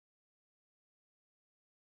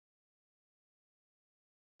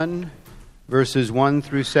1, verses 1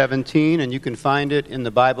 through 17, and you can find it in the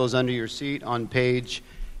Bibles under your seat on page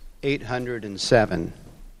 807.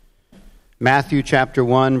 Matthew chapter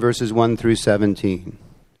 1, verses 1 through 17.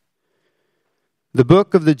 The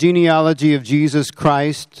book of the genealogy of Jesus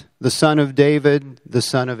Christ, the son of David, the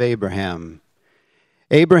son of Abraham.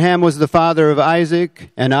 Abraham was the father of Isaac,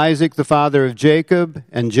 and Isaac the father of Jacob,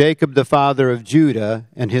 and Jacob the father of Judah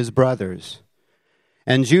and his brothers.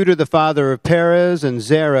 And Judah the father of Perez, and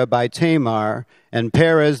Zerah by Tamar, and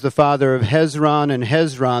Perez the father of Hezron, and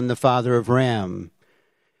Hezron the father of Ram.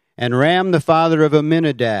 And Ram the father of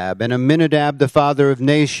Amminadab, and Amminadab the father of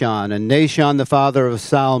Nahshon, and Nahshon the father of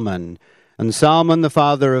Salmon, and Salmon the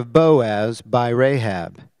father of Boaz by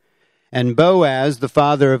Rahab. And Boaz the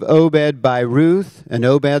father of Obed by Ruth, and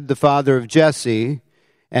Obed the father of Jesse,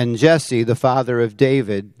 and Jesse the father of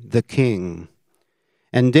David the king.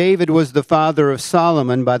 And David was the father of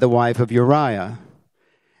Solomon by the wife of Uriah.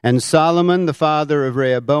 And Solomon the father of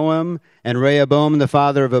Rehoboam, and Rehoboam the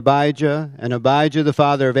father of Abijah, and Abijah the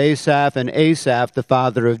father of Asaph, and Asaph the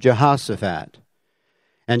father of Jehoshaphat.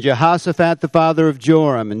 And Jehoshaphat the father of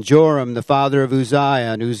Joram, and Joram the father of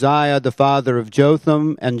Uzziah, and Uzziah the father of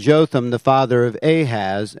Jotham, and Jotham the father of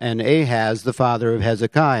Ahaz, and Ahaz the father of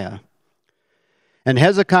Hezekiah. And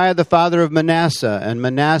Hezekiah the father of Manasseh, and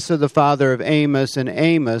Manasseh the father of Amos, and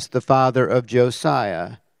Amos the father of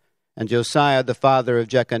Josiah, and Josiah the father of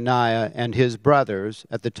Jeconiah and his brothers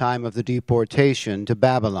at the time of the deportation to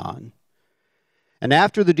Babylon. And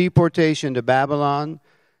after the deportation to Babylon,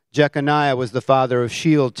 Jeconiah was the father of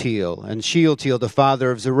Shealtiel, and Shealtiel the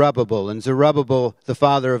father of Zerubbabel, and Zerubbabel the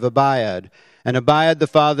father of Abiad, and Abiad the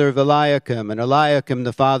father of Eliakim, and Eliakim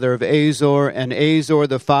the father of Azor, and Azor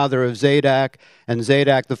the father of Zadok, and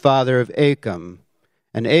Zadok the father of Achim,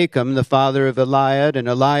 and Achim the father of Eliad, and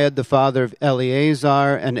Eliad the father of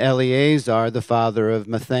Eleazar, and Eleazar the father of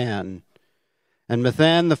Mathan, and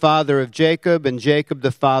Mathan the father of Jacob, and Jacob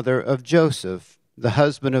the father of Joseph, the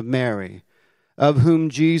husband of Mary, of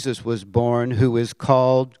whom Jesus was born, who is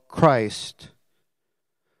called Christ.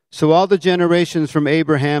 So all the generations from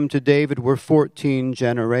Abraham to David were 14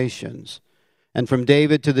 generations, and from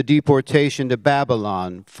David to the deportation to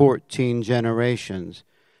Babylon, 14 generations,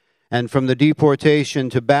 and from the deportation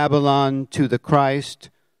to Babylon to the Christ,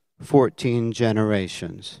 14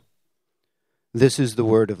 generations. This is the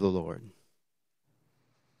word of the Lord.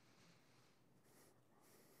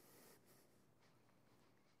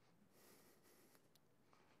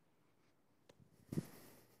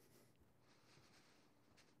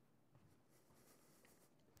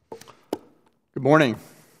 Good morning.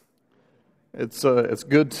 It's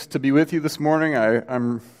good to be with you this morning.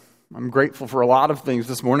 I'm grateful for a lot of things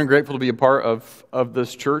this morning. Grateful to be a part of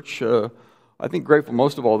this church. I think grateful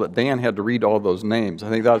most of all that Dan had to read all those names. I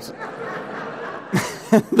think that's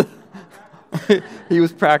he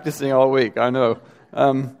was practicing all week. I know,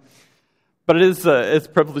 but it's a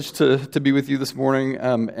privilege to be with you this morning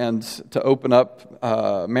and to open up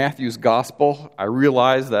Matthew's gospel. I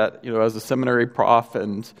realize that as a seminary prof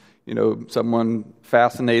and someone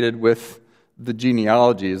fascinated with the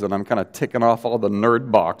genealogies, and I'm kind of ticking off all the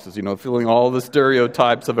nerd boxes, filling all the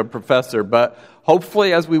stereotypes of a professor. But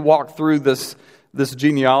hopefully, as we walk through this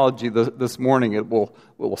genealogy this morning, it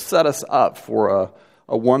will set us up for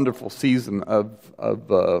a wonderful season of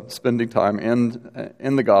spending time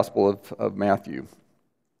in the Gospel of Matthew.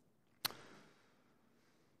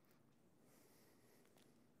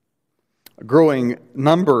 A growing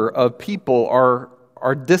number of people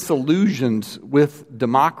are disillusioned with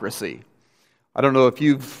democracy. I don't know if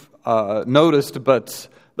you've noticed, but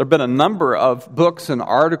there have been a number of books and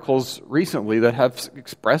articles recently that have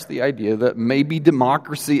expressed the idea that maybe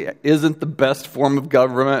democracy isn't the best form of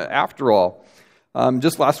government after all.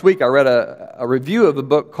 Just last week I read a review of a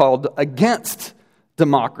book called Against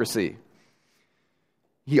Democracy.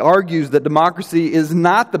 He argues that democracy is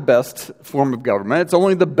not the best form of government. It's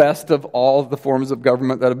only the best of all of the forms of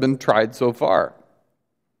government that have been tried so far.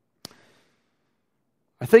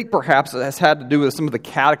 I think perhaps it has had to do with some of the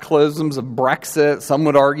cataclysms of Brexit. Some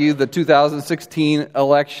would argue the 2016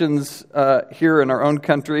 elections here in our own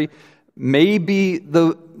country maybe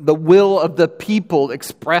the will of the people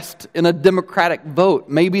expressed in a democratic vote.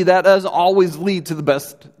 Maybe that does always lead to the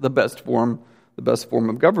best form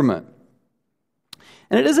of government.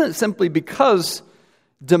 And it isn't simply because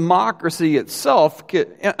democracy itself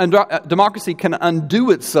democracy can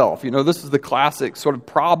undo itself. This is the classic sort of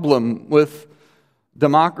problem with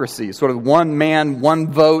democracy, sort of one man, one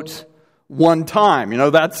vote, one time.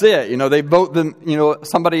 That's it. They vote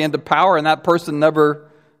somebody into power, and that person never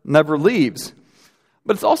leaves.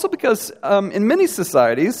 But it's also because in many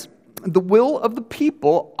societies, the will of the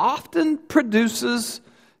people often produces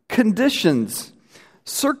conditions,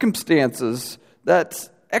 circumstances that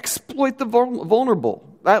exploit the vulnerable,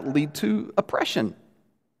 that lead to oppression.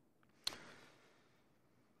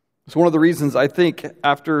 It's one of the reasons I think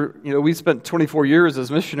after we spent 24 years as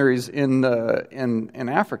missionaries in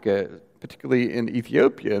Africa, particularly in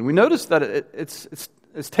Ethiopia, and we noticed that it's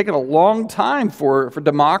taken a long time for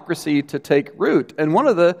democracy to take root. And one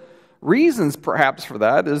of the reasons perhaps for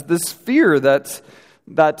that is this fear that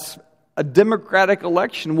a democratic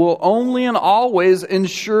election will only and always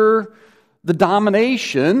ensure the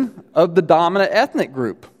domination of the dominant ethnic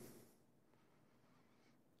group.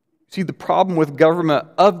 See, the problem with government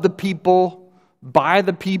of the people, by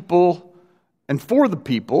the people, and for the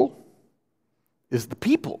people is the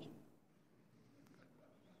people.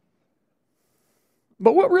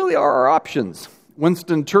 But what really are our options?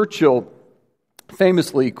 Winston Churchill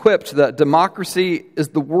famously quipped that democracy is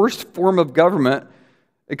the worst form of government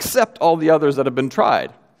except all the others that have been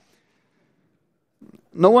tried.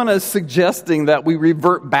 No one is suggesting that we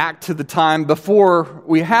revert back to the time before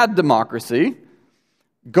we had democracy.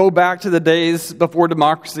 Go back to the days before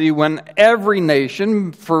democracy when every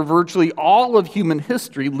nation, for virtually all of human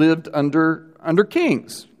history, lived under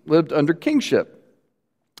kings, lived under kingship.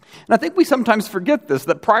 And I think we sometimes forget this,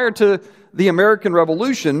 that prior to the American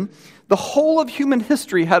Revolution, the whole of human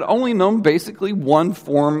history had only known basically one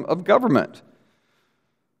form of government.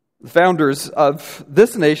 The founders of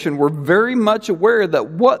this nation were very much aware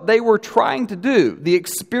that what they were trying to do, the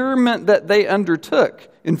experiment that they undertook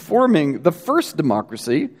in forming the first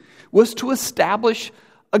democracy, was to establish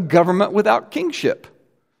a government without kingship.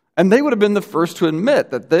 And they would have been the first to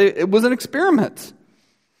admit that it was an experiment.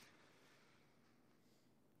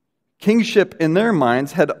 Kingship in their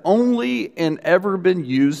minds had only and ever been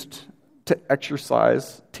used to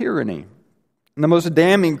exercise tyranny. And the most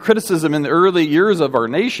damning criticism in the early years of our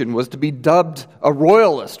nation was to be dubbed a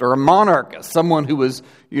royalist or a monarchist, someone who was,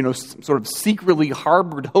 sort of secretly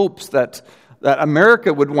harbored hopes that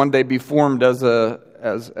America would one day be formed as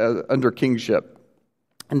under kingship.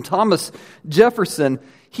 And Thomas Jefferson,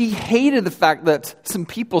 he hated the fact that some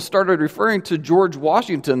people started referring to George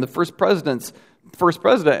Washington, the first president,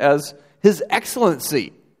 as His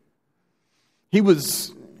Excellency. He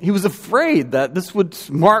was afraid that this would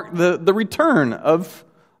mark the return of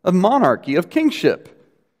monarchy, of kingship.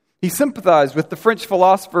 He sympathized with the French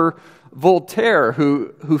philosopher Voltaire,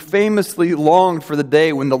 who famously longed for the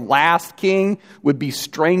day when the last king would be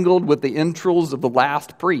strangled with the entrails of the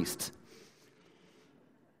last priest.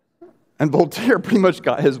 And Voltaire pretty much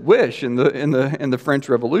got his wish in the French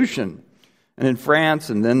Revolution, and in France,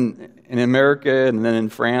 and then in America, and then in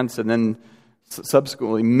France, and then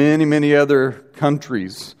subsequently many, many other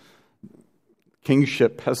countries.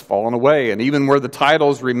 Kingship has fallen away, and even where the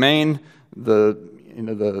titles remain,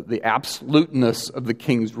 the absoluteness of the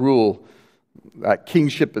king's rule, that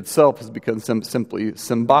kingship itself has become simply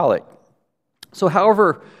symbolic. So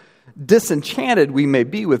however disenchanted we may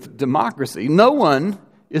be with democracy, no one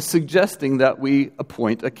is suggesting that we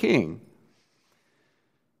appoint a king.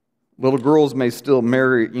 Little girls may still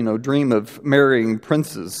dream of marrying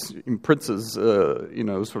princes,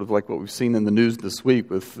 sort of like what we've seen in the news this week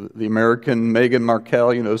with the American Meghan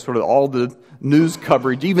Markle, sort of all the news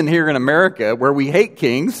coverage, even here in America, where we hate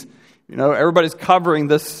kings. Everybody's covering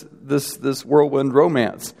this whirlwind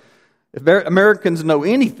romance. If Americans know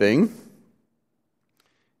anything,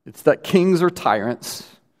 it's that kings are tyrants,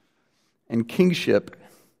 and kingship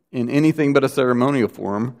in anything but a ceremonial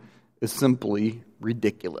form is simply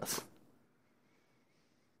ridiculous.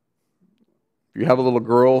 If you have a little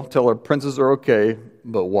girl, tell her princes are okay,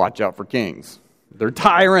 but watch out for kings. They're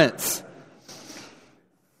tyrants.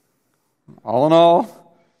 All in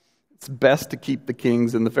all, it's best to keep the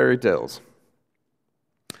kings in the fairy tales.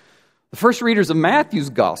 The first readers of Matthew's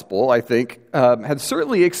gospel, I think, had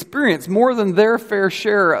certainly experienced more than their fair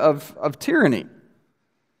share of tyranny.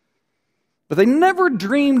 But they never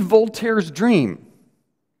dreamed Voltaire's dream.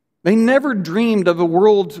 They never dreamed of a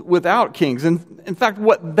world without kings. And in fact,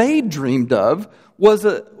 what they dreamed of was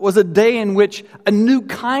a day in which a new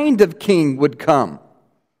kind of king would come.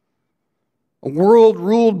 A world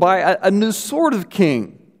ruled by a new sort of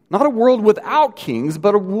king. Not a world without kings,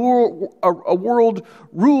 but a world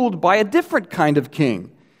ruled by a different kind of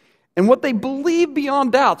king. And what they believed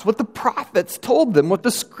beyond doubts, what the prophets told them, what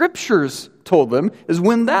the scriptures told them, is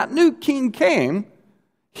when that new king came,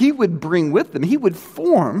 he would bring with him, he would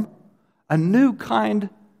form a new kind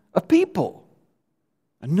of people.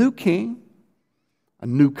 A new king, a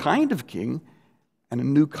new kind of king, and a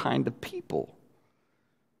new kind of people.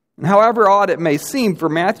 And however odd it may seem for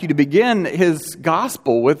Matthew to begin his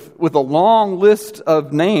gospel with a long list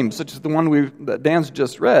of names, such as the one that Dan's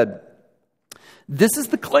just read, this is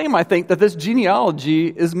the claim, I think, that this genealogy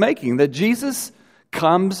is making, that Jesus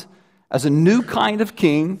comes as a new kind of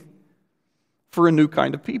king for a new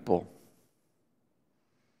kind of people.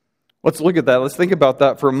 Let's look at that. Let's think about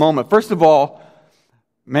that for a moment. First of all,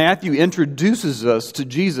 Matthew introduces us to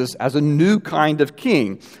Jesus as a new kind of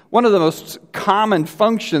king. One of the most common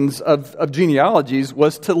functions of genealogies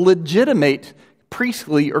was to legitimate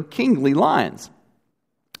priestly or kingly lines.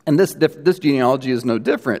 And this genealogy is no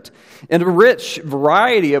different. In a rich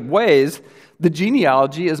variety of ways, the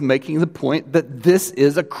genealogy is making the point that this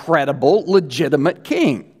is a credible, legitimate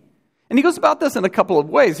king. And he goes about this in a couple of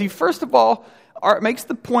ways. He, first of all, makes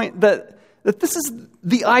the point that this is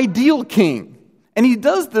the ideal king. And he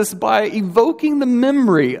does this by evoking the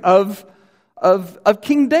memory of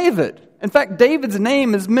King David. In fact, David's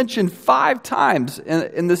name is mentioned 5 times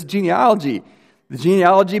in this genealogy. The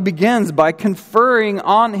genealogy begins by conferring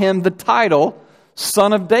on him the title,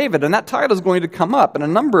 Son of David. And that title is going to come up in a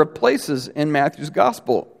number of places in Matthew's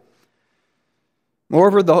Gospel.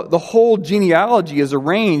 Moreover, the whole genealogy is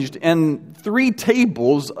arranged in 3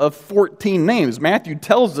 tables of 14 names. Matthew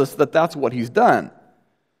tells us that that's what he's done.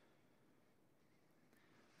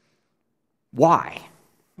 Why?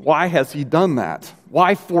 Why has he done that?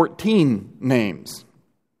 Why 14 names?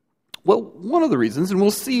 Well, one of the reasons, and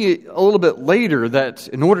we'll see a little bit later, that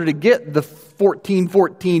in order to get the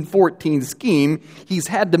 14-14-14 scheme, he's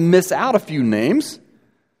had to miss out a few names.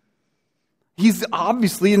 He's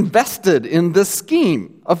obviously invested in this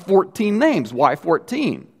scheme of 14 names. Why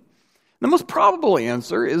 14? The most probable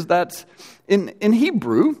answer is that in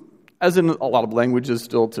Hebrew, as in a lot of languages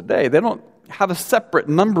still today, they don't have a separate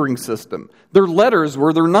numbering system. Their letters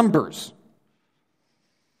were their numbers.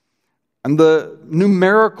 And the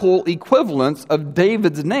numerical equivalents of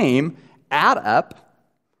David's name add up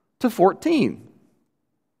to 14.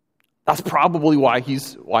 That's probably why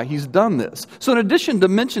he's done this. So in addition to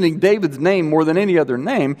mentioning David's name more than any other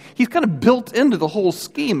name, he's kind of built into the whole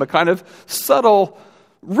scheme a kind of subtle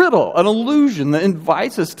riddle, an illusion that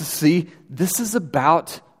invites us to see this is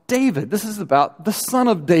about David. This is about the son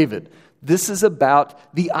of David. This is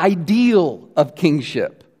about the ideal of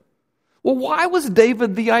kingship. Well, why was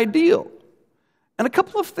David the ideal? And a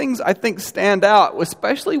couple of things I think stand out,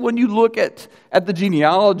 especially when you look at the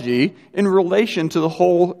genealogy in relation to the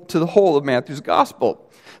whole of Matthew's gospel.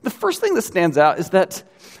 The first thing that stands out is that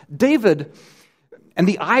David and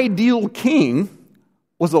the ideal king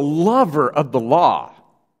was a lover of the law.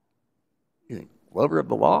 You think, lover of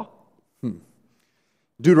the law?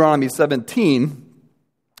 Deuteronomy 17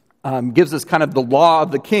 gives us kind of the law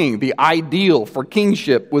of the king, the ideal for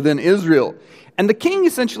kingship within Israel. And the king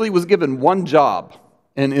essentially was given one job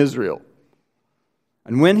in Israel.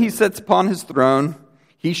 And when he sits upon his throne,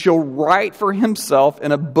 he shall write for himself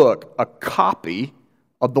in a book a copy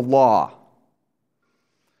of the law.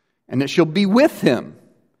 And it shall be with him,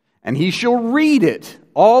 and he shall read it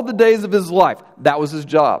all the days of his life. That was his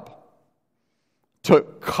job, to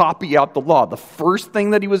copy out the law. The first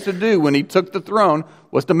thing that he was to do when he took the throne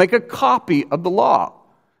was to make a copy of the law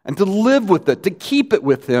and to live with it, to keep it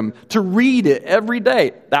with him, to read it every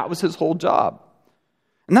day. That was his whole job.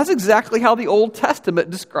 And that's exactly how the Old Testament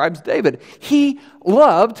describes David. He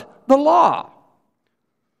loved the law.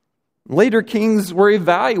 Later kings were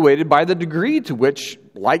evaluated by the degree to which,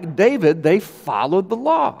 like David, they followed the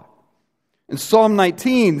law. In Psalm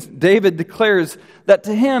 19, David declares that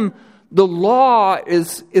to him, the law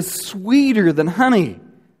is sweeter than honey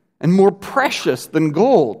and more precious than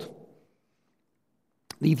gold.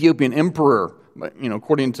 The Ethiopian emperor,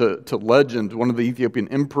 according to legend, one of the Ethiopian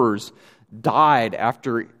emperors died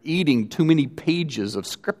after eating too many pages of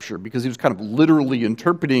Scripture because he was kind of literally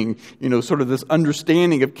interpreting, sort of this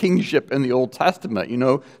understanding of kingship in the Old Testament,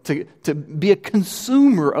 to be a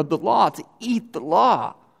consumer of the law, to eat the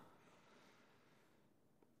law.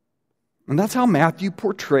 And that's how Matthew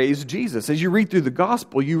portrays Jesus. As you read through the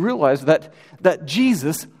gospel, you realize that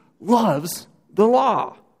Jesus loves the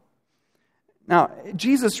law. Now,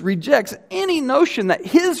 Jesus rejects any notion that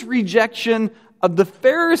his rejection of the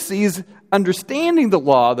Pharisees' understanding the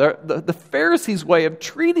law, the Pharisees' way of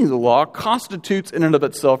treating the law, constitutes in and of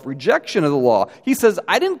itself rejection of the law. He says,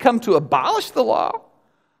 I didn't come to abolish the law.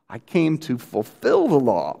 I came to fulfill the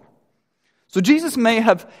law. So Jesus may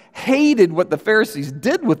have hated what the Pharisees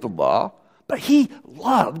did with the law, but he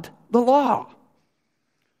loved the law.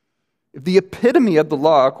 If the epitome of the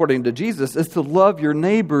law, according to Jesus, is to love your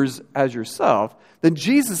neighbors as yourself, then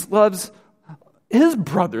Jesus loves his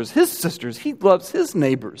brothers, his sisters. He loves his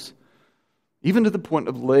neighbors even to the point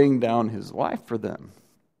of laying down his life for them.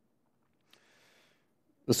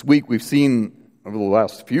 This week we've seen, over the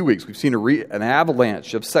last few weeks, we've seen an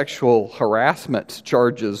avalanche of sexual harassment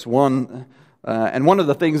charges. One of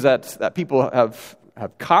the things that people have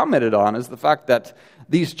commented on is the fact that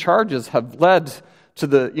these charges have led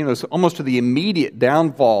to almost to the immediate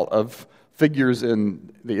downfall of figures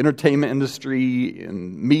in the entertainment industry,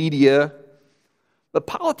 in media. But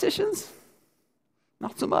politicians,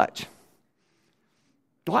 not so much.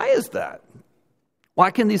 Why is that? Why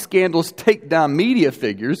can these scandals take down media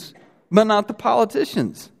figures, but not the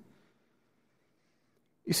politicians?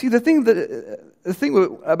 You see, the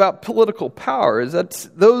thing about political power is that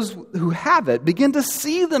those who have it begin to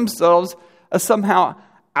see themselves as somehow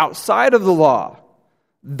outside of the law.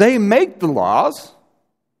 They make the laws.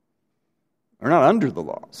 They're not under the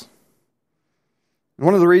laws. And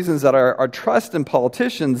one of the reasons that our trust in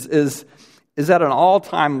politicians is at an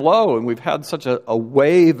all-time low, and we've had such a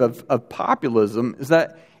wave of populism, is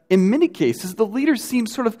that in many cases the leaders seem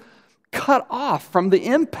sort of cut off from the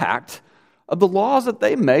impact of the laws that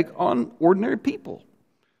they make on ordinary people.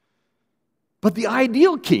 But the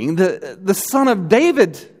ideal king, the son of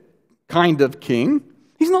David kind of king,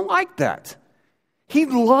 he's not like that. He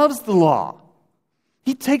loves the law.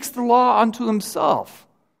 He takes the law unto himself.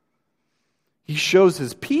 He shows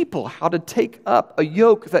his people how to take up a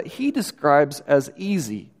yoke that he describes as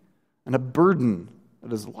easy and a burden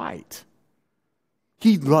that is light.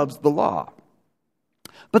 He loves the law.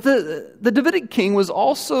 But the Davidic king was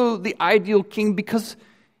also the ideal king because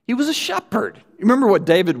he was a shepherd. You remember what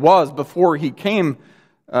David was before he came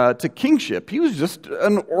to kingship. He was just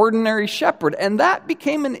an ordinary shepherd. And that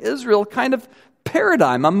became in Israel kind of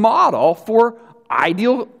paradigm, a model for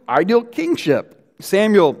ideal kingship.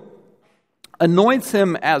 Samuel anoints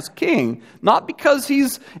him as king, not because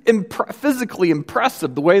he's physically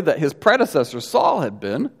impressive the way that his predecessor Saul had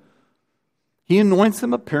been. He anoints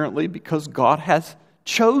him apparently because God has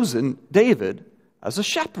chosen David as a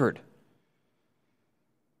shepherd.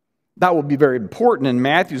 That will be very important in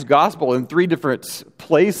Matthew's gospel. In 3 different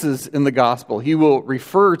places in the gospel, he will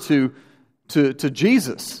refer to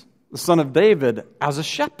Jesus, the son of David, as a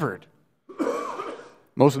shepherd.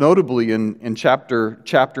 Most notably in chapter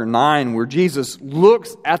 9, where Jesus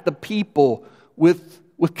looks at the people with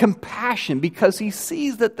compassion because he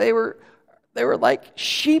sees that they were like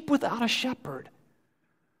sheep without a shepherd.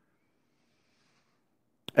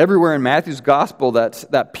 Everywhere in Matthew's gospel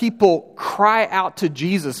that people cry out to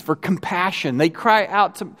Jesus for compassion. They cry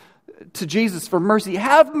out to Jesus for mercy.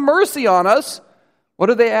 Have mercy on us. What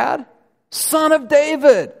do they add? Son of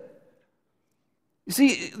David. You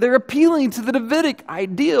see, they're appealing to the Davidic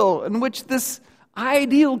ideal in which this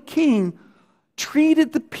ideal king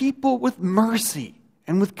treated the people with mercy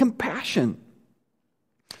and with compassion.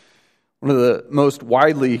 One of the most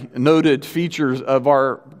widely noted features of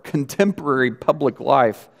our contemporary public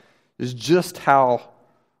life is just how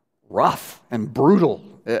rough and brutal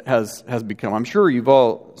it has become. I'm sure you've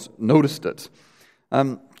all noticed it.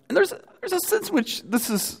 And there's a sense in which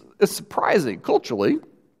this is surprising culturally,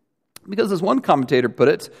 because as one commentator put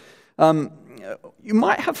it, you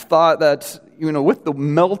might have thought that, with the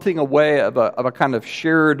melting away of a kind of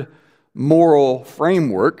shared moral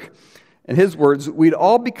framework, in his words, we'd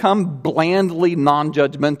all become blandly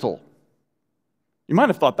non-judgmental. You might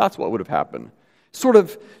have thought that's what would have happened. Sort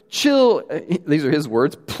of chill, these are his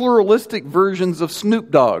words, pluralistic versions of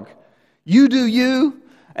Snoop Dogg. You do you,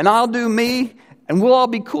 and I'll do me, and we'll all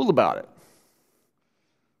be cool about it.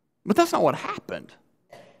 But that's not what happened.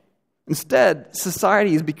 Instead,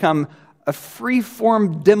 society has become a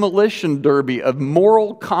free-form demolition derby of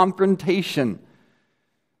moral confrontation.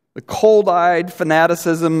 The cold-eyed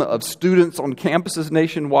fanaticism of students on campuses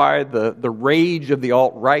nationwide, the rage of the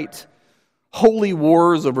alt-right, holy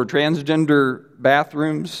wars over transgender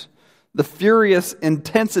bathrooms, the furious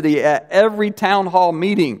intensity at every town hall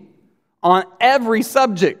meeting on every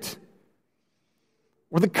subject,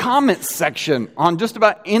 or the comments section on just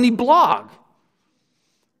about any blog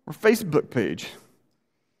or Facebook page.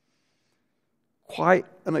 Quite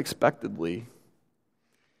unexpectedly,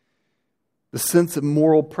 the sense of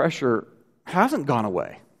moral pressure hasn't gone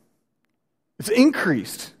away. It's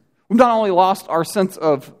increased. We've not only lost our sense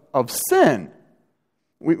of sin.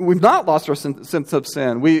 We've not lost our sense of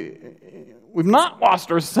sin. We've not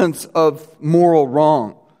lost our sense of moral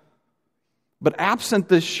wrong. But absent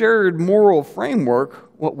this shared moral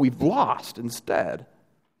framework, what we've lost instead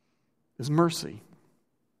is mercy.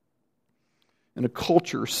 In a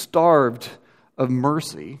culture starved of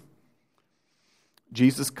mercy,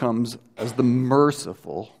 Jesus comes as the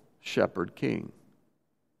merciful shepherd king.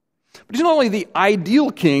 But he's not only the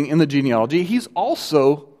ideal king in the genealogy, he's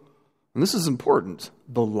also, and this is important,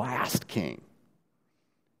 the last king.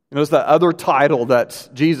 You notice that other title that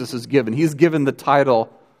Jesus is given. He's given the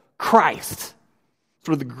title Christ,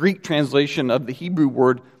 sort of the Greek translation of the Hebrew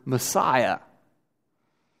word Messiah.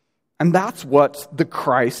 And that's what the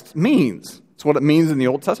Christ means. It's what it means in the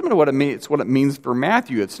Old Testament, it's what it means for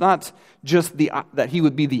Matthew. It's not just that he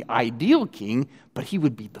would be the ideal king, but he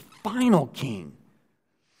would be the final king.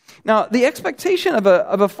 Now, the expectation of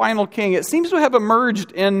a final king, it seems to have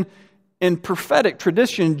emerged in prophetic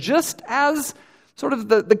tradition just as sort of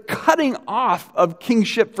the cutting off of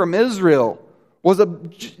kingship from Israel was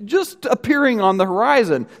just appearing on the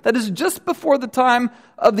horizon. That is, just before the time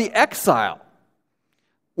of the exile,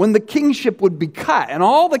 when the kingship would be cut, and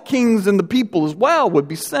all the kings and the people as well would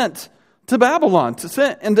be sent to Babylon,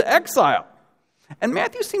 sent into exile. And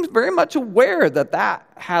Matthew seems very much aware that that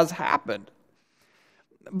has happened.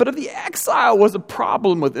 But if the exile was a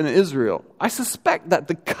problem within Israel, I suspect that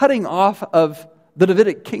the cutting off of the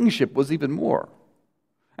Davidic kingship was even more.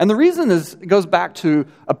 And the reason it goes back to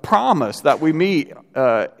a promise that we meet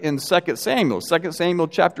in 2 Samuel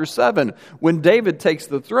chapter 7, when David takes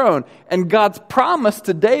the throne. And God's promise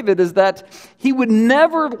to David is that he would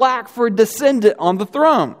never lack for a descendant on the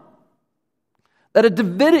throne. That a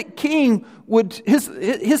Davidic king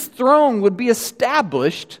his throne would be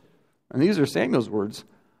established, and these are Samuel's words,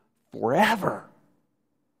 forever.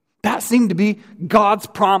 That seemed to be God's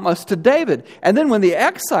promise to David. And then when the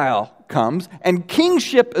exile comes and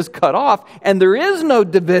kingship is cut off and there is no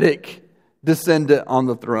Davidic descendant on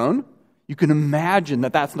the throne, you can imagine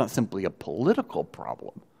that that's not simply a political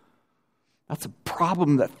problem. That's a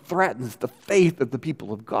problem that threatens the faith of the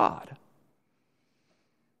people of God.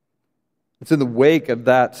 It's in the wake of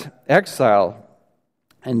that exile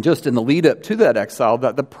and just in the lead up to that exile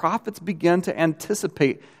that the prophets began to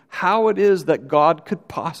anticipate how it is that God could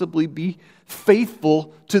possibly be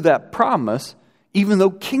faithful to that promise, even though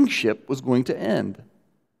kingship was going to end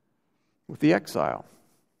with the exile.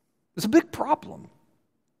 It's a big problem.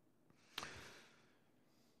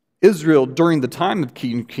 Israel, during the time of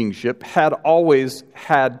kingship, had always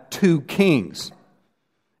had two kings.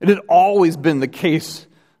 It had always been the case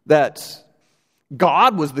that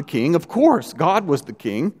God was the king. Of course, God was the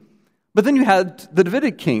king. But then you had the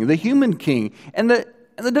Davidic king, the human king. And the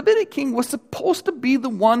Davidic king was supposed to be the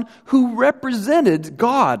one who represented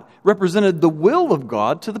God, represented the will of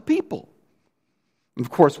God to the people. And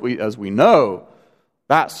of course, as we know,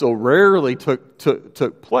 that so rarely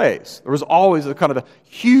took place. There was always a kind of a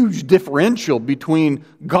huge differential between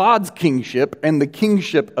God's kingship and the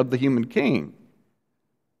kingship of the human king.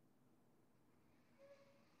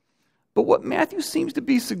 But what Matthew seems to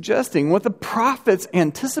be suggesting, what the prophets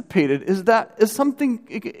anticipated, is something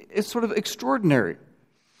is sort of extraordinary.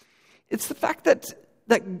 It's the fact that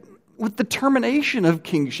with the termination of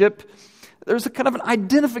kingship, there's a kind of an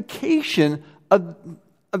identification of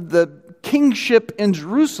the kingship in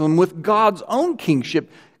Jerusalem with God's own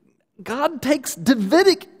kingship. God takes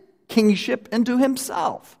Davidic kingship into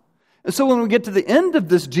himself. And so when we get to the end of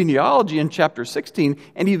this genealogy in chapter 16,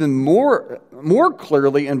 and even more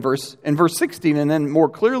clearly in verse 16, and then more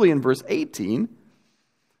clearly in verse 18,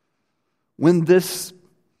 when this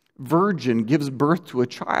virgin gives birth to a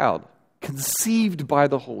child conceived by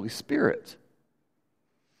the Holy Spirit,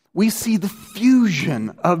 we see the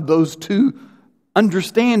fusion of those two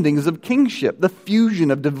understandings of kingship, the fusion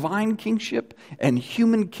of divine kingship and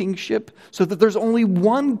human kingship, so that there's only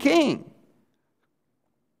one king.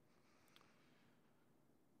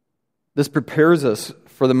 This prepares us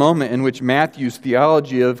for the moment in which Matthew's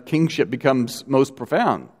theology of kingship becomes most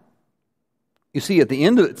profound. You see,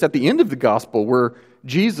 it's at the end of the gospel where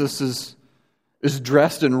Jesus is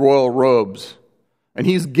dressed in royal robes, and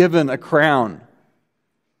he's given a crown.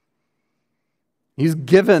 He's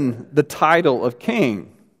given the title of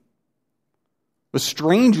king. But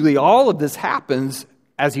strangely, all of this happens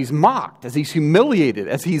as he's mocked, as he's humiliated,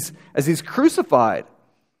 as he's crucified.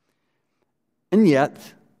 And yet,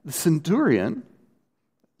 the centurion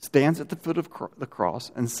stands at the foot of the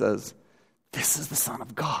cross and says, "This is the Son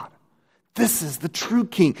of God. This is the true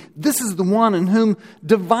king. This is the one in whom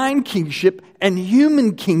divine kingship and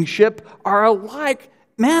human kingship are alike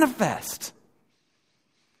manifest."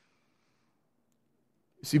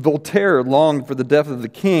 You see, Voltaire longed for the death of the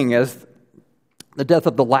king as the death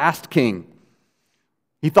of the last king.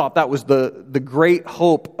 He thought that was the great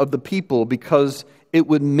hope of the people because it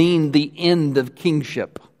would mean the end of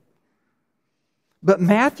kingship. But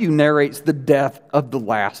Matthew narrates the death of the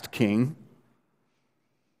last king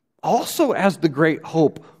also as the great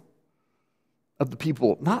hope of the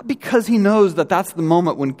people, not because he knows that that's the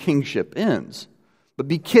moment when kingship ends, but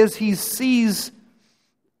because he sees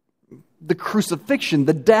the crucifixion,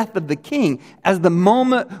 the death of the king, as the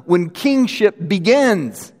moment when kingship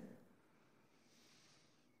begins.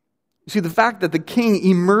 You see, the fact that the king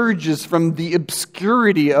emerges from the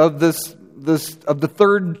obscurity of the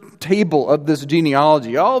third table of this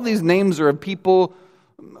genealogy. All these names are of people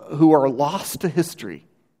who are lost to history.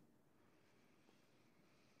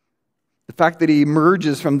 The fact that he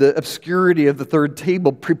emerges from the obscurity of the third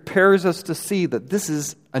table prepares us to see that this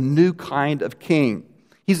is a new kind of king.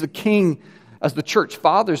 He's a king, as the church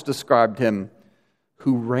fathers described him,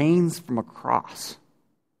 who reigns from a cross.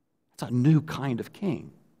 It's a new kind of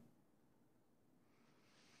king.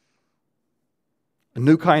 A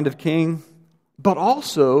new kind of king, but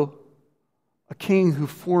also a king who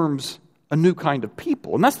forms a new kind of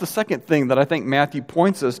people. And that's the second thing that I think Matthew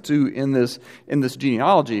points us to in this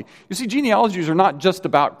genealogy. You see, genealogies are not just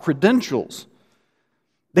about credentials.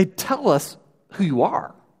 They tell us who you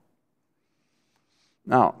are.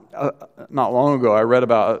 Now, not long ago, I read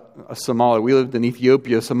about a Somali. We lived in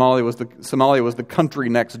Ethiopia. Somalia was the country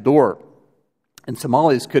next door. And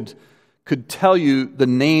Somalis could tell you the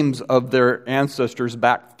names of their ancestors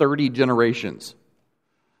back 30 generations.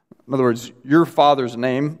 In other words, your father's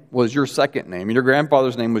name was your second name, and your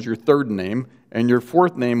grandfather's name was your third name, and your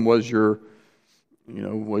fourth name was your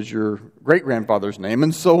great-grandfather's name,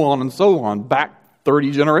 and so on, back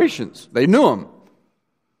 30 generations. They knew them.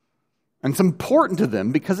 And it's important to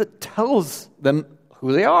them because it tells them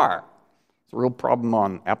who they are. It's a real problem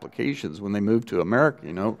on applications when they move to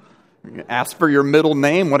America, Ask for your middle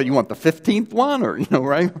name. What do you want, the 15th one? Or,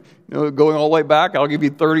 right? Going all the way back, I'll give you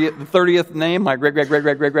the 30th name, my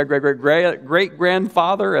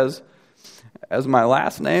great-grandfather as my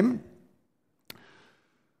last name.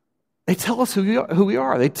 They tell us who we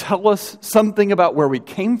are. They tell us something about where we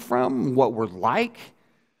came from, what we're like.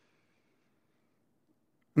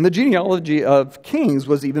 And the genealogy of kings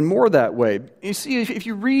was even more that way. You see, if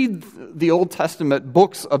you read the Old Testament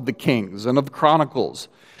books of the kings and of Chronicles,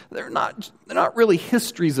 they're not really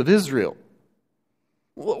histories of Israel.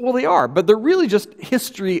 Well, they are, but they're really just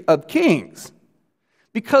history of kings.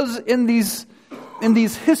 Because in these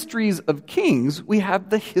histories of kings, we have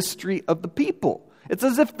the history of the people. It's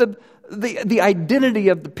as if the identity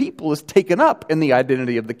of the people is taken up in the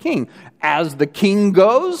identity of the king. As the king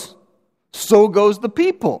goes, so goes the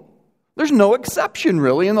people. There's no exception,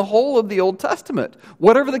 really, in the whole of the Old Testament.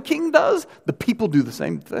 Whatever the king does, the people do the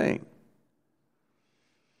same thing.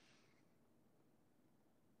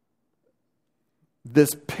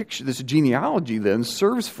 This picture, this genealogy then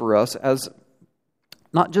serves for us as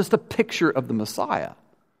not just a picture of the Messiah,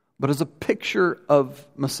 but as a picture of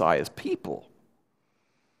Messiah's people.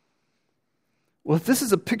 Well, if this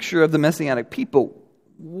is a picture of the Messianic people,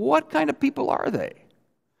 what kind of people are they?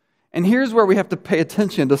 And here's where we have to pay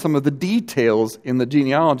attention to some of the details in the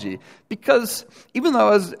genealogy. Because even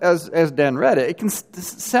though, as Dan read it, it can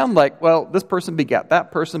sound like, well, this person begat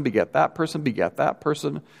that person, begat that person, begat that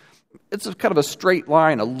person. It's kind of a straight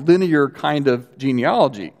line, a linear kind of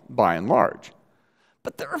genealogy, by and large.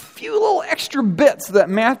 But there are a few little extra bits that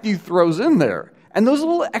Matthew throws in there. And those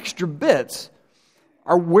little extra bits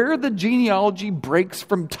are where the genealogy breaks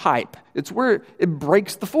from type. It's where it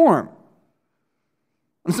breaks the form.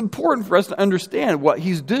 It's important for us to understand what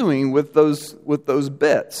he's doing with those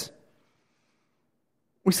bits.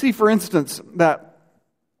 We see, for instance, that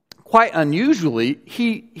quite unusually,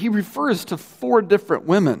 he refers to 4 different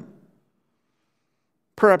women.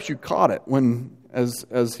 Perhaps you caught it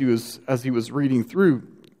as he was reading through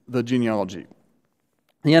the genealogy.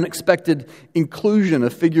 The unexpected inclusion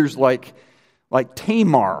of figures like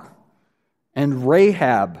Tamar and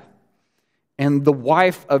Rahab and the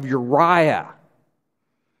wife of Uriah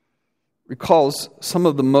recalls some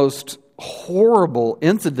of the most horrible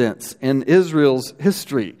incidents in Israel's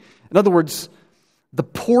history. In other words, the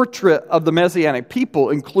portrait of the Messianic people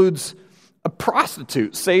includes a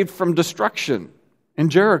prostitute saved from destruction in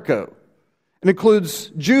Jericho. It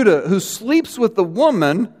includes Judah, who sleeps with a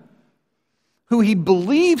woman who he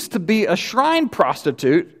believes to be a shrine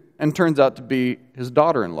prostitute and turns out to be his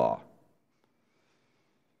daughter-in-law.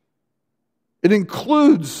 It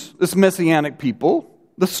includes this Messianic people,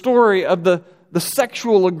 the story of the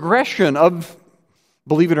sexual aggression of,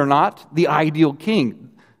 believe it or not, the ideal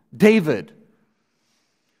king, David,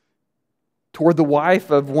 toward the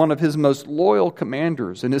wife of one of his most loyal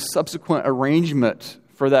commanders and his subsequent arrangement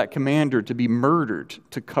for that commander to be murdered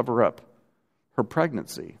to cover up her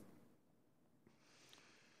pregnancy.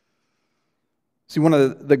 See, one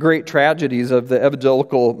of the great tragedies of the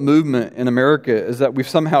evangelical movement in America is that we've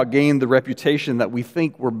somehow gained the reputation that we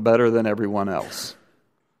think we're better than everyone else.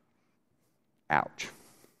 Ouch.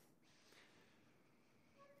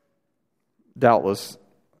 Doubtless,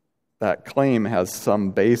 that claim has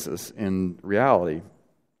some basis in reality.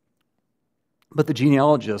 But the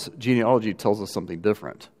genealogy tells us something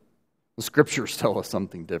different. The Scriptures tell us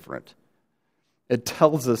something different. It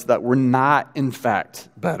tells us that we're not, in fact,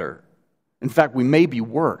 better. In fact, we may be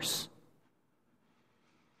worse.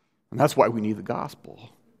 And that's why we need the gospel.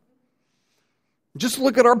 Just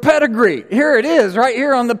look at our pedigree. Here it is, right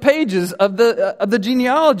here on the pages of the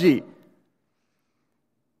genealogy.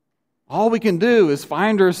 All we can do is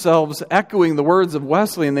find ourselves echoing the words of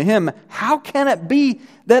Wesley in the hymn, "How can it be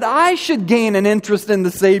that I should gain an interest in the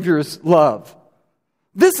Savior's love?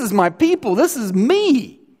 This is my people. This is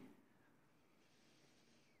me."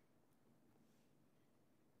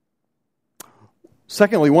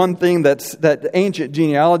 Secondly, one thing that ancient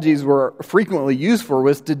genealogies were frequently used for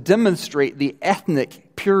was to demonstrate the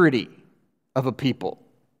ethnic purity of a people,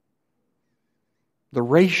 the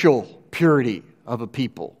racial purity of a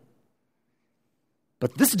people.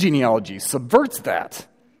 But this genealogy subverts that.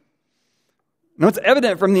 Now, it's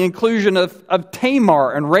evident from the inclusion of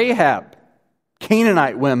Tamar and Rahab,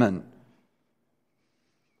 Canaanite women,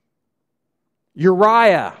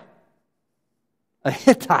 Uriah, a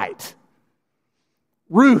Hittite,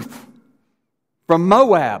 Ruth from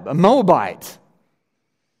Moab, a Moabite.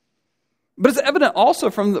 But it's evident also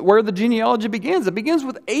from where the genealogy begins. It begins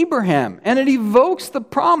with Abraham, and it evokes the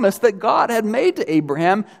promise that God had made to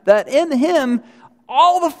Abraham that in him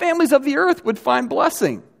all the families of the earth would find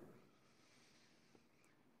blessing.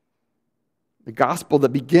 The gospel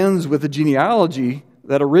that begins with a genealogy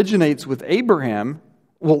that originates with Abraham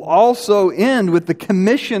will also end with the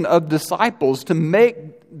commission of disciples to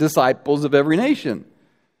make disciples of every nation.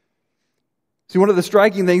 See, one of the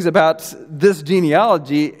striking things about this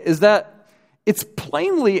genealogy is that it's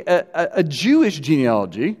plainly a Jewish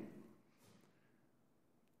genealogy,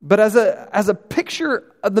 but as a picture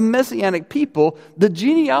of the Messianic people, the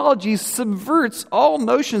genealogy subverts all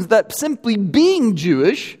notions that simply being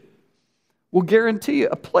Jewish will guarantee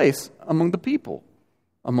a place among the people,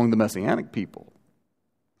 among the Messianic people.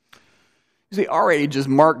 You see, our age is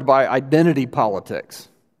marked by identity politics.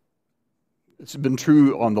 It's been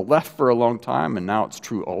true on the left for a long time, and now it's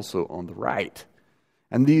true also on the right.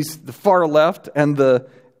 And the far left and the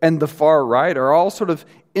far right are all sort of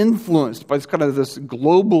influenced by this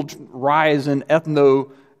global rise in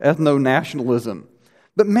ethno-nationalism.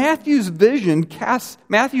 But Matthew's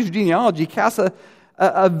genealogy casts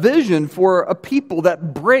a vision for a people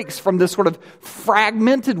that breaks from this sort of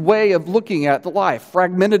fragmented way of looking at the life,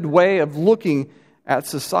 fragmented way of looking at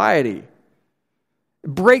society.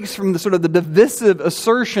 It breaks from the divisive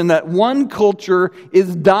assertion that one culture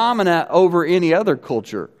is dominant over any other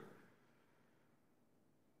culture.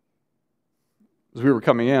 As we were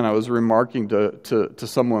coming in, I was remarking to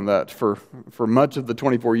someone that for much of the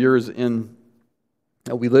 24 years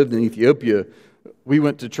we lived in Ethiopia, we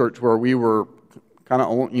went to church where we were kind of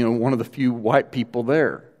one of the few white people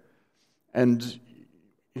there, and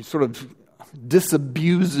it sort of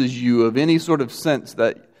disabuses you of any sort of sense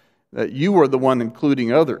that you are the one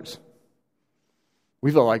including others.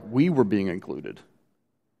 We felt like we were being included.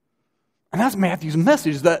 And that's Matthew's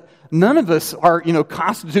message, that none of us are,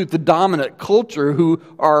 constitute the dominant culture who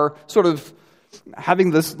are sort of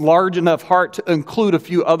having this large enough heart to include a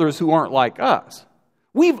few others who aren't like us.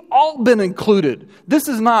 We've all been included. This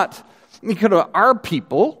is not our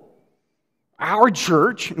people, our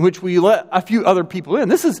church, in which we let a few other people in.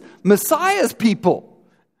 This is Messiah's people,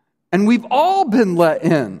 and we've all been let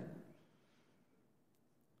in.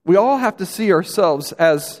 We all have to see ourselves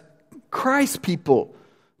as Christ's people,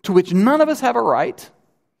 to which none of us have a right,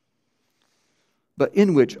 but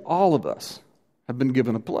in which all of us have been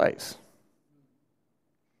given a place.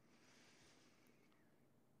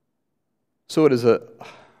 So it is a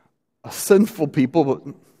sinful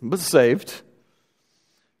people, but saved.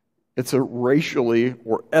 It's a racially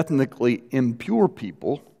or ethnically impure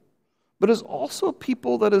people, but it's also a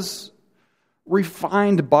people that is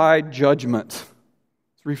refined by judgment.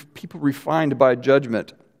 People refined by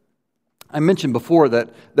judgment. I mentioned before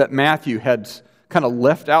that Matthew had kind of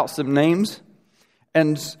left out some names,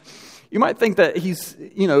 and you might think that he's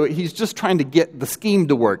just trying to get the scheme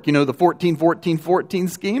to work, the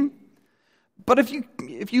 14-14-14 scheme. But if you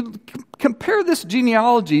compare this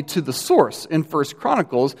genealogy to the source in 1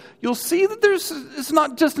 Chronicles, you'll see that it's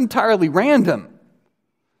not just entirely random.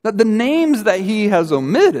 That the names that he has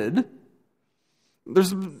omitted,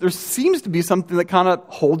 there seems to be something that kind of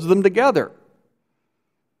holds them together.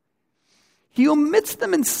 he omits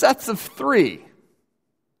them in sets of 3.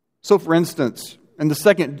 So, for instance, in the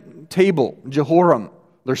second table, Jehoram,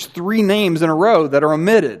 there's 3 names in a row that are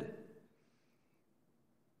omitted.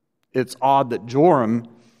 It's odd that Joram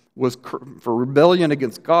was, for rebellion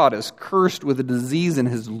against God, is cursed with a disease in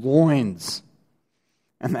his loins.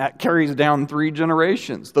 And that carries down 3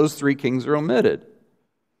 generations. Those 3 kings are omitted.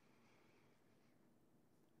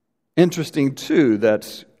 Interesting, too,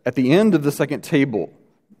 that at the end of the second table,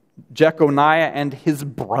 Jeconiah and his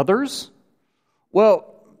brothers. Well,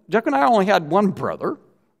 Jeconiah only had one brother,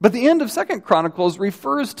 but the end of 2 Chronicles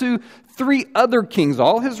refers to 3 other kings,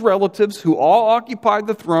 all his relatives, who all occupied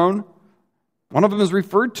the throne. One of them is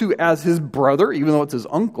referred to as his brother, even though it's his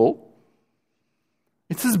uncle.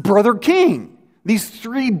 It's his brother king. These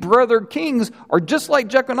 3 brother kings are just like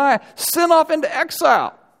Jeconiah, sent off into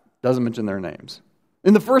exile. Doesn't mention their names.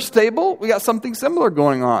 In the first table, we got something similar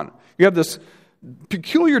going on. You have this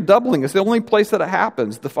peculiar doubling. It's the only place that it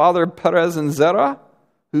happens. The father of Perez and Zerah,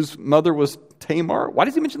 whose mother was Tamar. Why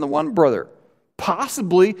does he mention the one brother?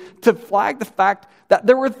 Possibly to flag the fact that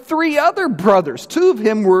there were 3 other brothers. 2 of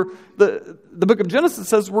him were, the book of Genesis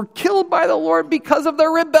says, were killed by the Lord because of their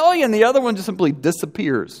rebellion. The other one just simply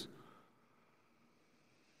disappears.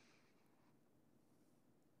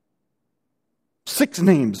 Six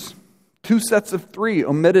names. 2 sets of 3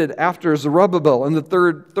 omitted after Zerubbabel in the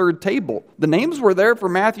third table. The names were there for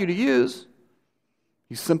Matthew to use.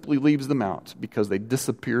 He simply leaves them out because they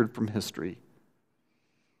disappeared from history.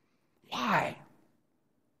 Why?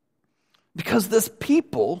 Because this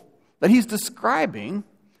people that he's describing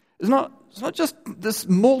is not just this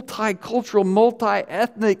multicultural,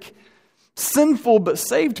 multi-ethnic, sinful but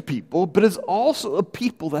saved people, but is also a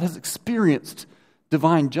people that has experienced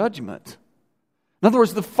divine judgment. In other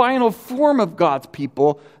words, the final form of God's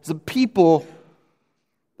people is a people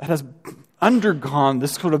that has undergone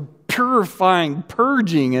this sort of purifying,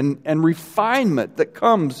 purging, and refinement that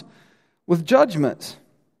comes with judgment.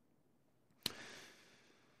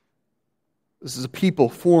 This is a people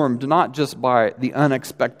formed not just by the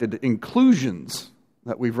unexpected inclusions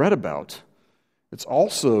that we've read about. It's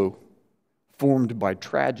also formed by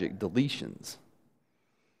tragic deletions,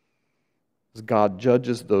 as God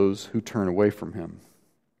judges those who turn away from Him.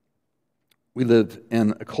 We live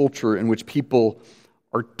in a culture in which people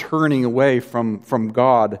are turning away from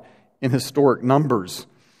God in historic numbers.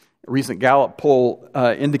 A recent Gallup poll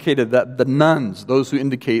indicated that the nones, those who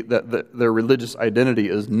indicate that their religious identity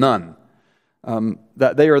is none,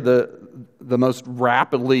 that they are the most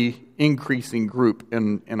rapidly increasing group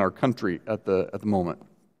in our country at the moment.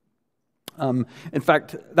 In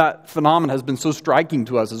fact, that phenomenon has been so striking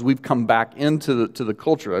to us as we've come back into the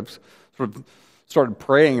culture. I've sort of started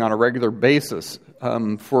praying on a regular basis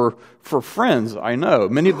for friends I know,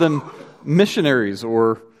 many of them missionaries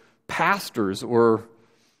or pastors or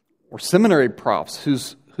seminary profs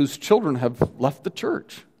whose children have left the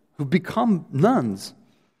church, who've become nuns.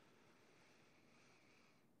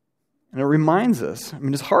 And it reminds us,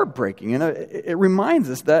 it's heartbreaking, and it reminds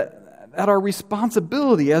us that our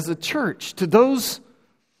responsibility as a church to those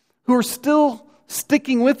who are still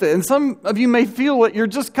sticking with it, and some of you may feel that you're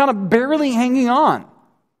just kind of barely hanging on,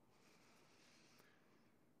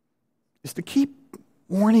 is to keep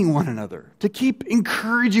warning one another, to keep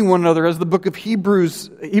encouraging one another, as the book of Hebrews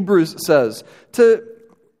says, to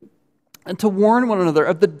warn one another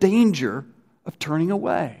of the danger of turning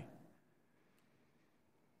away.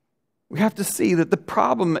 We have to see that the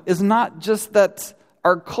problem is not just that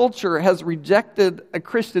our culture has rejected a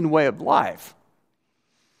Christian way of life.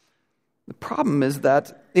 The problem is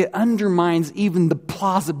that it undermines even the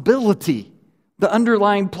plausibility, the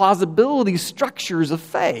underlying plausibility structures of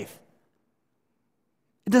faith.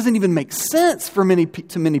 It doesn't even make sense for many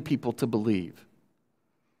people to believe.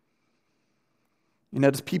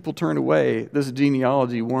 As people turn away, this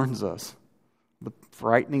genealogy warns us of the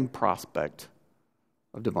frightening prospect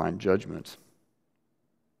of divine judgment.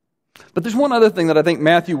 But there's one other thing that I think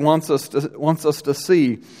Matthew wants us to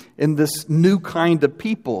see in this new kind of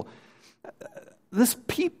people. This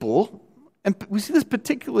people, and we see this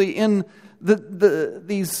particularly in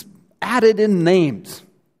these added-in names,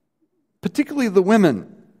 particularly the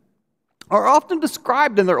women, are often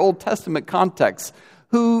described in their Old Testament context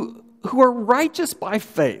who are righteous by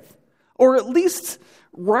faith, or at least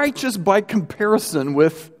righteous by comparison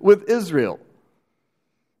with Israel.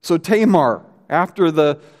 So Tamar, after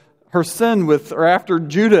her sin after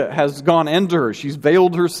Judah has gone into her, she's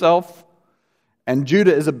veiled herself, and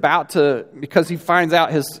Judah is about to, because he finds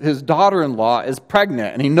out his daughter-in-law is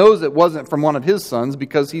pregnant, and he knows it wasn't from one of his sons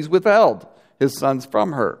because he's withheld his sons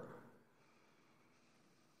from her.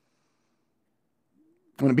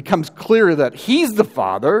 When it becomes clear that he's the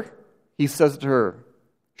father, he says to her,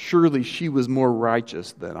 surely she was more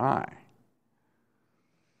righteous than I.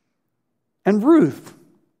 And Ruth,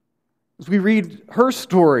 as we read her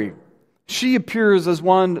story, she appears as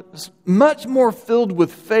one much more filled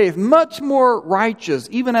with faith, much more righteous,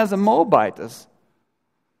 even as a Moabitess,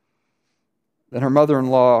 than her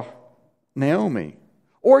mother-in-law, Naomi.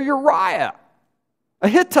 Or Uriah, a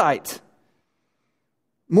Hittite,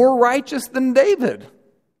 more righteous than David.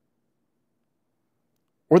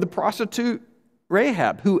 Or the prostitute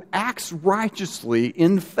Rahab, who acts righteously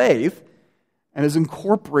in faith and is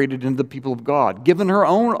incorporated into the people of God, given her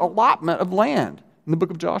own allotment of land in the book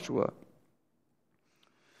of Joshua.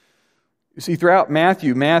 You see, throughout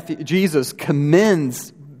Matthew, Jesus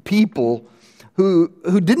commends people who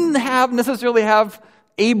didn't necessarily have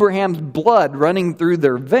Abraham's blood running through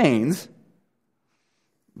their veins,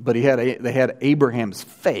 but they had Abraham's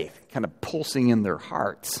faith kind of pulsing in their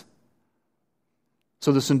hearts.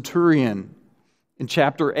 So the centurion in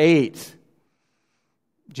chapter 8,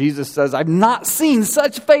 Jesus says, I've not seen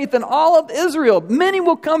such faith in all of Israel. Many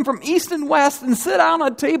will come from east and west and sit down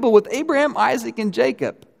on a table with Abraham, Isaac, and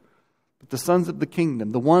Jacob. But the sons of the kingdom,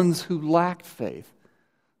 the ones who lacked faith,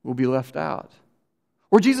 will be left out.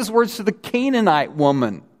 Or Jesus' words to the Canaanite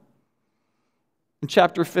woman in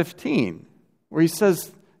chapter 15, where he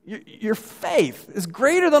says, your faith is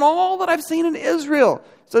greater than all that I've seen in Israel.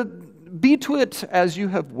 So be to it as you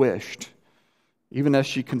have wished. Even as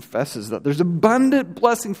she confesses that there's abundant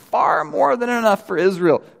blessing, far more than enough for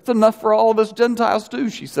Israel. It's enough for all of us Gentiles too,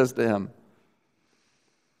 she says to him.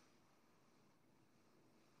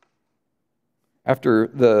 After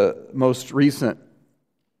the most recent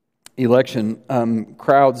election,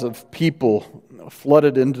 crowds of people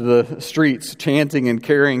flooded into the streets chanting and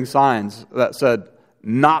carrying signs that said,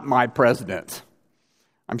 "Not my president."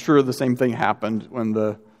 I'm sure the same thing happened when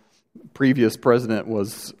the previous president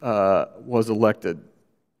was elected.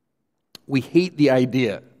 We hate the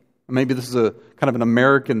idea. Maybe this is a kind of an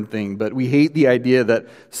American thing, but we hate the idea that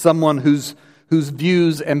someone whose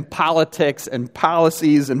views and politics and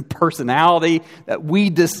policies and personality that we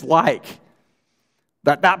dislike,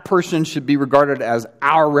 that person should be regarded as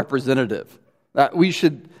our representative. That we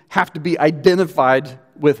should have to be identified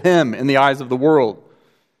with him in the eyes of the world.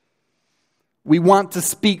 We want to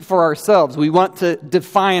speak for ourselves. We want to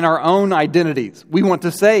define our own identities. We want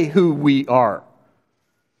to say who we are.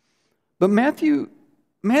 But Matthew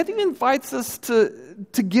invites us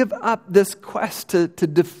to give up this quest to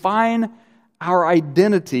define our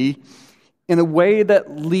identity in a way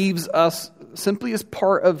that leaves us simply as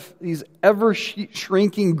part of these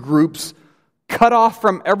ever-shrinking groups, cut off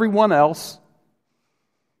from everyone else,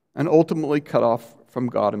 and ultimately cut off from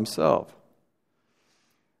God himself.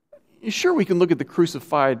 Sure, we can look at the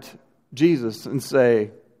crucified Jesus and say,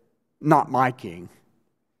 not my king.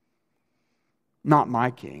 Not my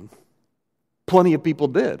king. Plenty of people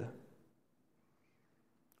did.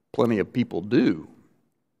 Plenty of people do.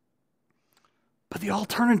 But the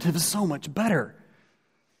alternative is so much better.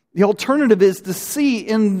 The alternative is to see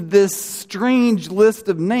in this strange list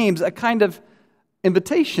of names a kind of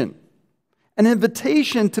invitation. An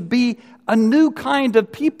invitation to be a new kind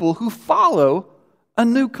of people who follow a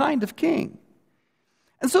new kind of king.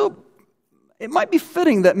 And so it might be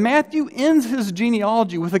fitting that Matthew ends his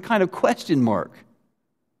genealogy with a kind of question mark.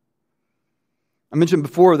 I mentioned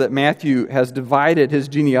before that Matthew has divided his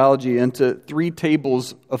genealogy into 3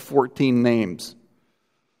 tables of 14 names.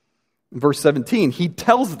 In verse 17, he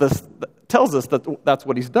tells us that that's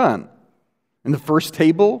what he's done. In the first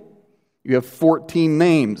table, you have 14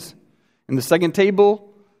 names. In the second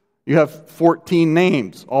table, you have 14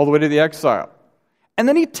 names, all the way to the exile. And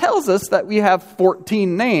then he tells us that we have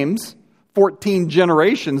 14 names, 14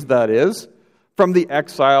 generations, that is, from the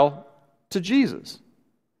exile to Jesus.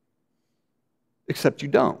 Except you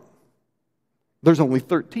don't. There's only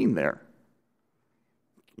 13 there.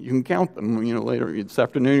 You can count them, later this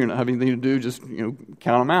afternoon. You're not having anything to do, just,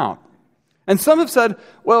 count them out. And some have said,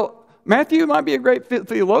 well, Matthew might be a great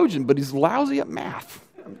theologian, but he's lousy at math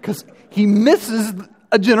because he misses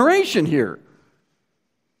a generation here.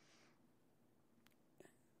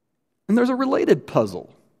 And there's a related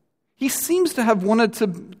puzzle. He seems to have wanted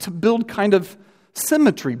to build kind of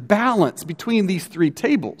symmetry, balance between these 3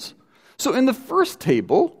 tables. So in the first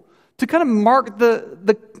table, to kind of mark the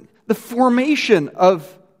formation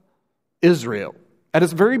of Israel, at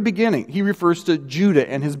its very beginning, he refers to Judah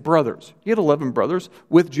and his brothers. He had 11 brothers.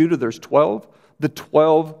 With Judah, there's 12. The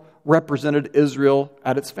 12 represented Israel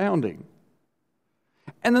at its founding.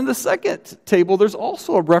 And then the second table, there's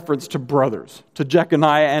also a reference to brothers, to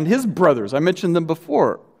Jeconiah and his brothers. I mentioned them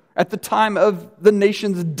before. at the time of the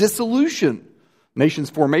nation's dissolution. Nation's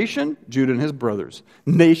formation, Judah and his brothers.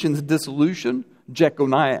 Nation's dissolution,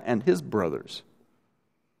 Jeconiah and his brothers.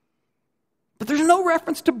 But there's no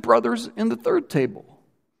reference to brothers in the third table.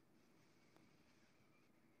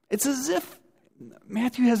 It's as if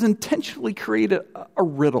Matthew has intentionally created a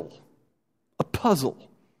riddle, a puzzle.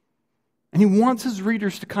 And he wants his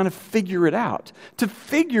readers to kind of figure it out. To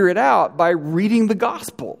figure it out by reading the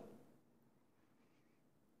gospel.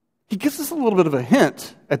 He gives us a little bit of a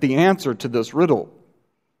hint at the answer to this riddle.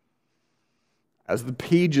 As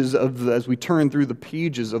we turn through the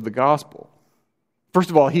pages of the gospel. First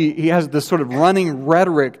of all, he has this sort of running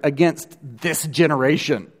rhetoric against this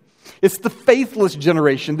generation. It's the faithless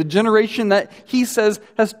generation, the generation that he says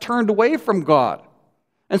has turned away from God.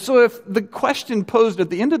 And so if the question posed at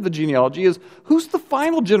the end of the genealogy is, who's the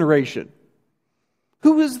final generation?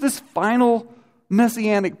 Who is this final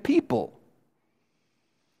messianic people?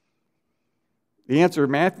 The answer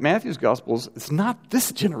in Matthew's gospel is, it's not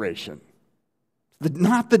this generation.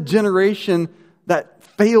 Not the generation that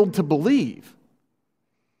failed to believe.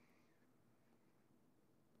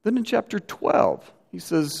 Then in chapter 12, he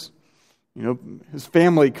says, his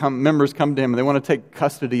family members come to him and they want to take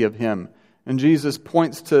custody of him. And Jesus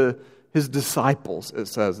points to his disciples, it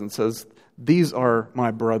says, and says, these are my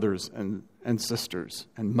brothers and sisters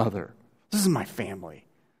and mother. This is my family.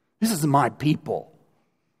 This is my people.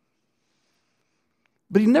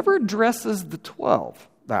 But he never addresses the 12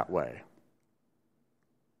 that way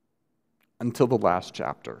until the last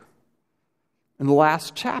chapter. In the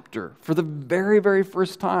last chapter, for the very, very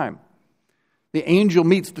first time, the angel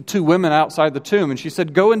meets the two women outside the tomb, and she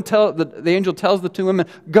said, the angel tells the two women,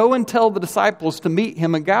 go and tell the disciples to meet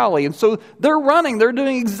him in Galilee. And so they're running, they're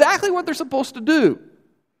doing exactly what they're supposed to do.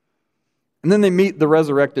 And then they meet the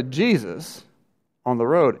resurrected Jesus on the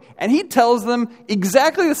road. And he tells them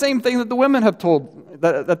exactly the same thing that the women have told,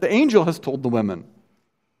 that the angel has told the women.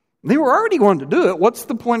 They were already going to do it. What's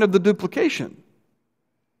the point of the duplication?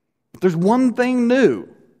 If there's one thing new,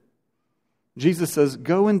 Jesus says,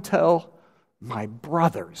 go and tell my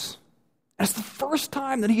brothers. That's the first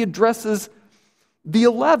time that he addresses the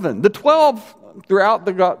 11. The 12 throughout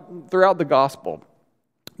the gospel.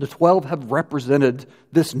 The 12 have represented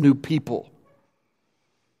this new people.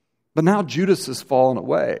 But now Judas has fallen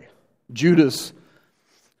away. Judas,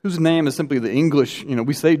 whose name is simply the English,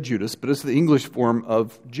 we say Judas, but it's the English form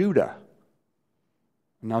of Judah.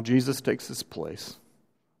 And now Jesus takes his place.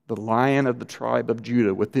 The Lion of the tribe of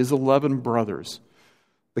Judah with his 11 brothers.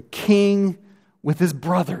 The king with his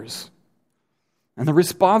brothers. And the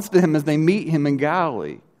response to him as they meet him in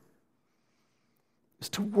Galilee is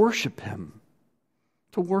to worship him.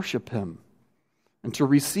 To worship him. And to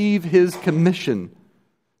receive his commission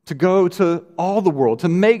to go to all the world, to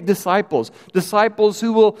make disciples. Disciples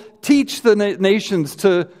who will teach the nations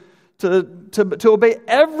to obey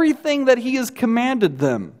everything that he has commanded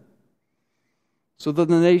them. So that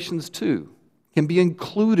the nations too can be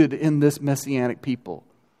included in this messianic people.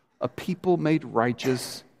 A people made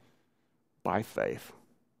righteous by faith.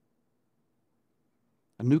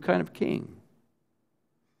 A new kind of king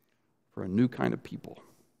for a new kind of people.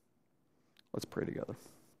 Let's pray together.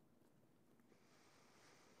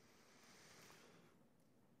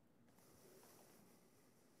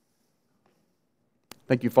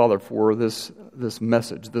 Thank you, Father, for this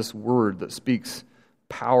message, this word that speaks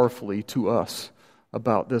powerfully to us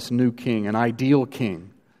about this new king, an ideal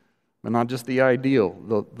king, but not just the ideal,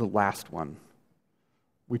 the last one.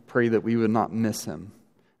 We pray that we would not miss him,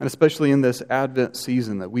 and especially in this Advent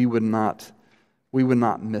season, that we would not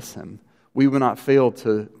miss him. We would not fail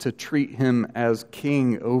to treat him as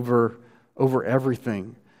king over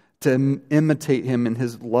everything, to imitate him in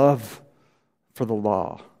his love for the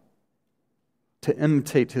law, to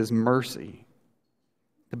imitate his mercy,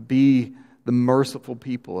 to be the merciful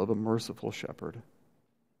people of a merciful shepherd,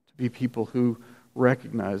 to be people who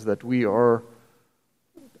recognize that we are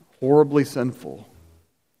horribly sinful,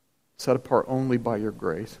 set apart only by your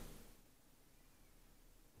grace.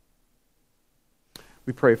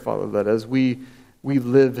 We pray, Father, that as we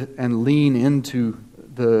live and lean into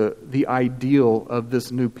the ideal of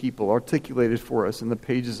this new people articulated for us in the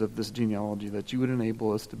pages of this genealogy, that you would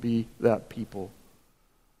enable us to be that people.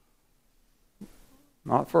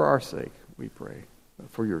 Not for our sake, we pray,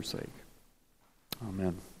 but for your sake.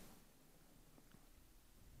 Amen.